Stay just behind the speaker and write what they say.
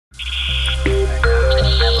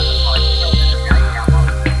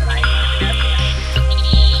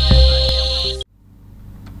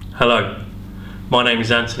Hello, my name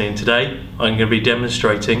is Anthony and today I'm going to be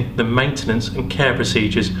demonstrating the maintenance and care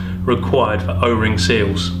procedures required for O-ring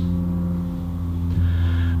seals.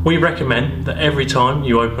 We recommend that every time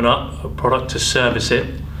you open up a product to service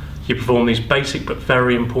it, you perform these basic but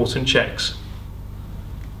very important checks.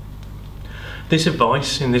 This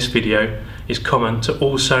advice in this video is common to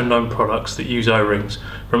all Sonardyne products that use O-rings,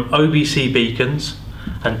 from OBC beacons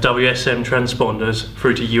and WSM transponders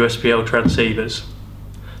through to USBL transceivers.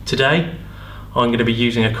 Today, I'm going to be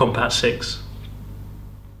using a Compact 6.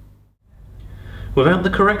 Without the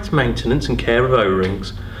correct maintenance and care of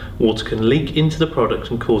O-rings, water can leak into the product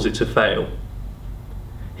and cause it to fail.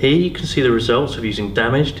 Here you can see the results of using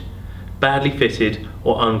damaged, badly fitted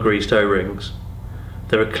or ungreased O-rings.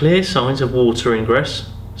 There are clear signs of water ingress,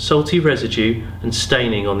 salty residue and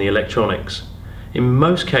staining on the electronics. In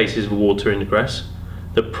most cases of water ingress,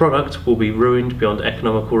 the product will be ruined beyond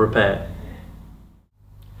economical repair.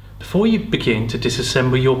 Before you begin to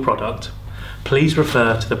disassemble your product, please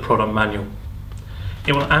refer to the product manual.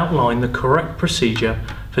 It will outline the correct procedure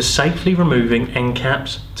for safely removing end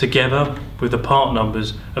caps together with the part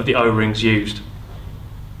numbers of the O-rings used.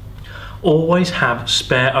 Always have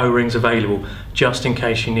spare O-rings available just in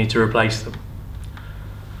case you need to replace them.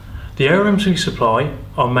 The O-rings we supply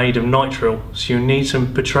are made of nitrile, so you'll need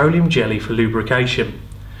some petroleum jelly for lubrication.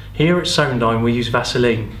 Here at Sonardyne we use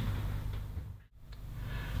Vaseline.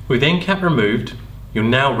 With the end cap removed, you're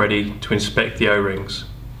now ready to inspect the O-rings.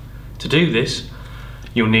 To do this,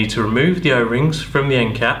 you'll need to remove the O-rings from the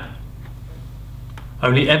end cap.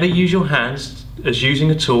 Only ever use your hands, as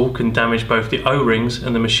using a tool can damage both the O-rings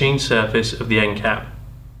and the machine surface of the end cap.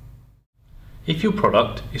 If your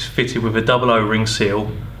product is fitted with a double O-ring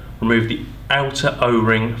seal, remove the outer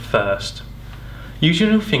O-ring first.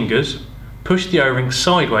 Using your fingers, push the O-ring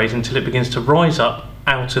sideways until it begins to rise up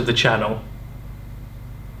out of the channel.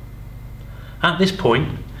 At this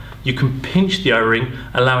point, you can pinch the O-ring,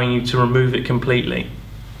 allowing you to remove it completely.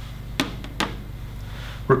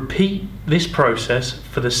 Repeat this process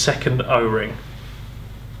for the second O-ring.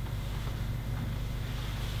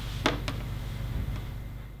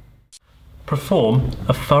 Perform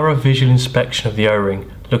a thorough visual inspection of the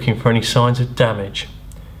O-ring, looking for any signs of damage.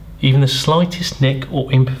 Even the slightest nick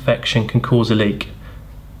or imperfection can cause a leak.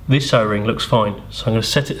 This O-ring looks fine, so I'm going to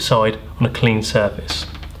set it aside on a clean surface.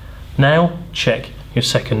 Now check your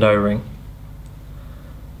second O-ring.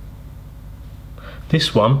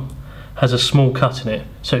 This one has a small cut in it,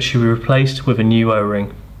 so it should be replaced with a new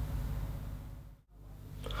O-ring.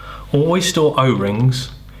 Always store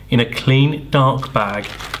O-rings in a clean, dark bag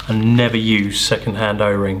and never use second-hand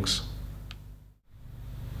O-rings.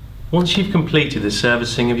 Once you've completed the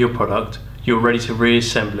servicing of your product, you're ready to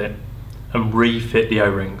reassemble it and refit the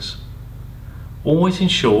O-rings. Always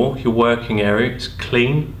ensure your working area is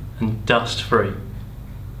clean and dust-free.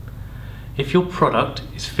 If your product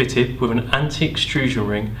is fitted with an anti-extrusion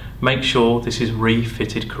ring, make sure this is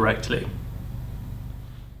refitted correctly.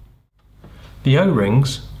 The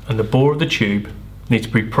O-rings and the bore of the tube need to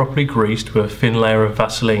be properly greased with a thin layer of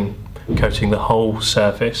Vaseline, coating the whole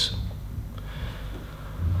surface.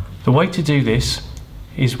 The way to do this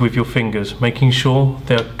is with your fingers, making sure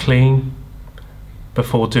they are clean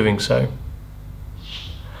before doing so.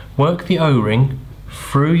 Work the O-ring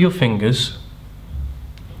through your fingers,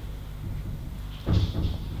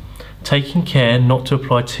 taking care not to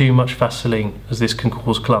apply too much Vaseline, as this can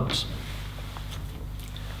cause clumps,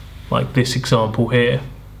 like this example here.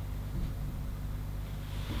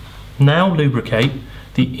 Now lubricate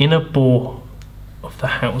the inner bore of the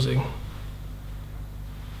housing.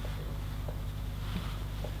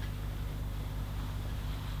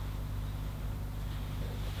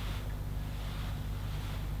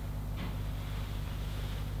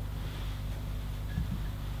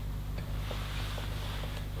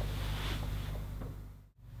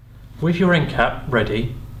 With your end cap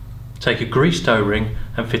ready, take a greased O-ring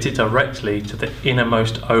and fit it directly to the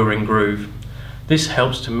innermost O-ring groove. This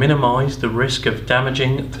helps to minimise the risk of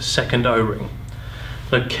damaging the second O-ring.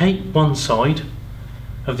 Locate one side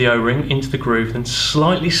of the O-ring into the groove, then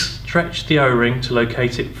slightly stretch the O-ring to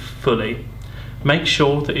locate it fully. Make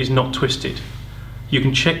sure that it is not twisted. You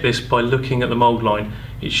can check this by looking at the mould line.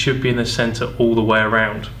 It should be in the centre all the way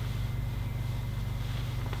around.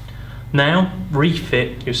 Now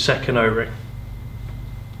refit your second O-ring.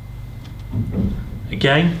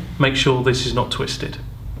 Again, make sure this is not twisted.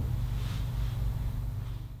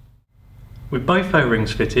 With both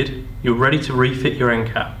O-rings fitted, you're ready to refit your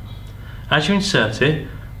end cap. As you insert it,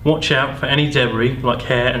 watch out for any debris like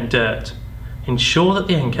hair and dirt. Ensure that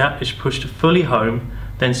the end cap is pushed fully home,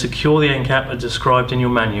 then secure the end cap as described in your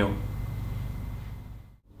manual.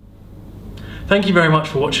 Thank you very much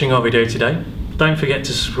for watching our video today. Don't forget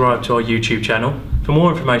to subscribe to our YouTube channel. For more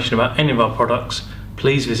information about any of our products,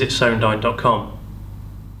 please visit sonardyne.com.